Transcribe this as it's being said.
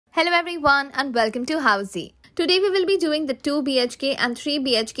Hello everyone and welcome to Housey. Today we will be doing the 2 BHK and 3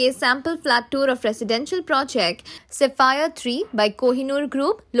 BHK sample flat tour of residential project Sapphire 3 by Kohinoor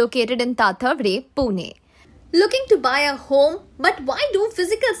Group located in Tathawade, Pune. Looking to buy a home, but why do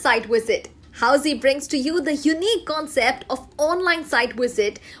physical site visit? Housey brings to you the unique concept of online site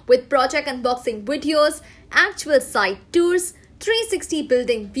visit with project unboxing videos, actual site tours, 360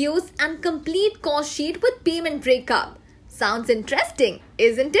 building views and complete cost sheet with payment breakup. Sounds interesting,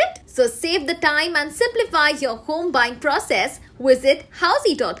 isn't it? So save the time and simplify your home buying process. Visit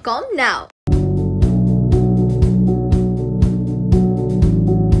housey.com now.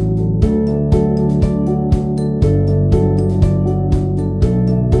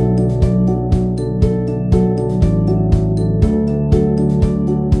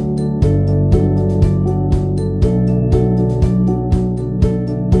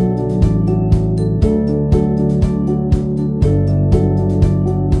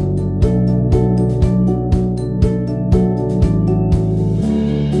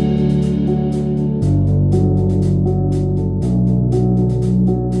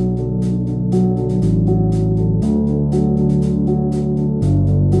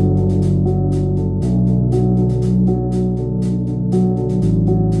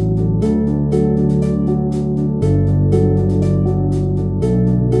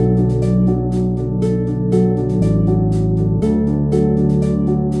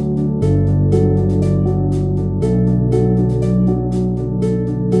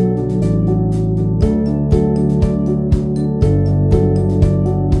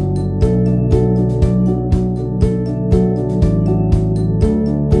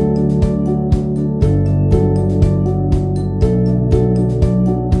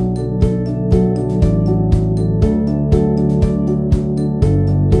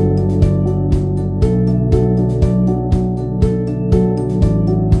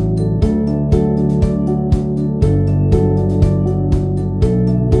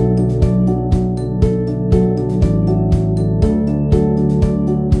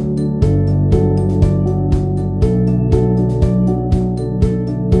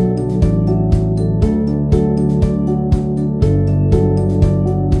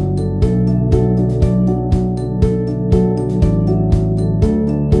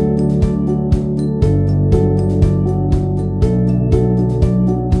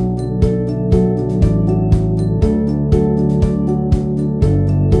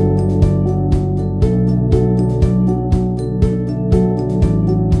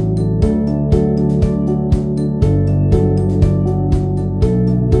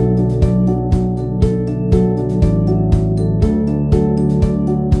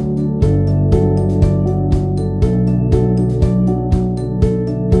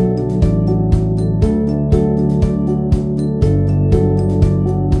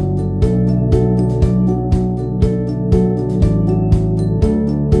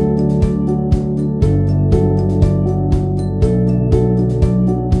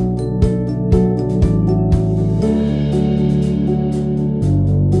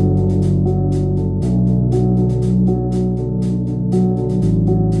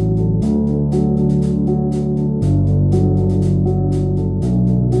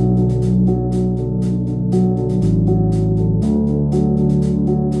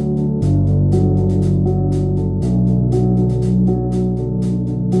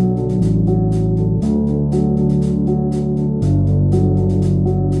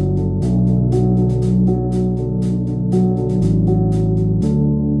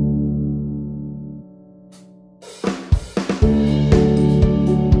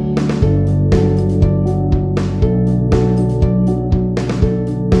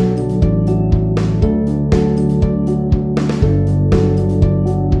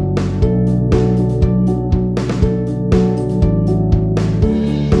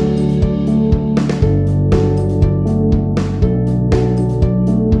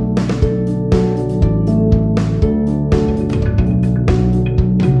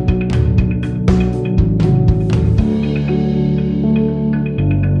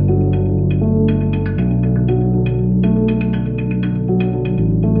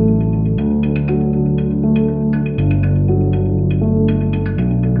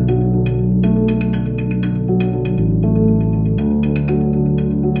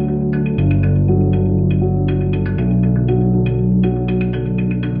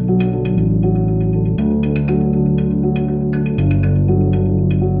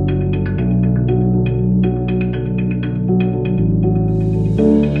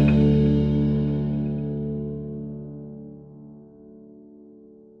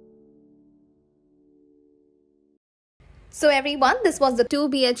 So everyone, this was the 2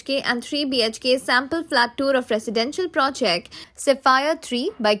 BHK and 3 BHK sample flat tour of residential project Sapphire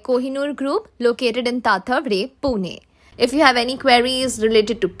 3 by Kohinoor Group located in Tathawade, Pune. If you have any queries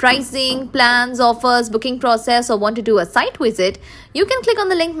related to pricing, plans, offers, booking process or want to do a site visit, you can click on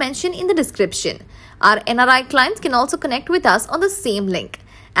the link mentioned in the description. Our NRI clients can also connect with us on the same link.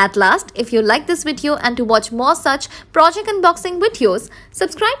 At last, if you like this video and to watch more such project unboxing videos,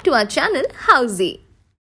 subscribe to our channel Housey.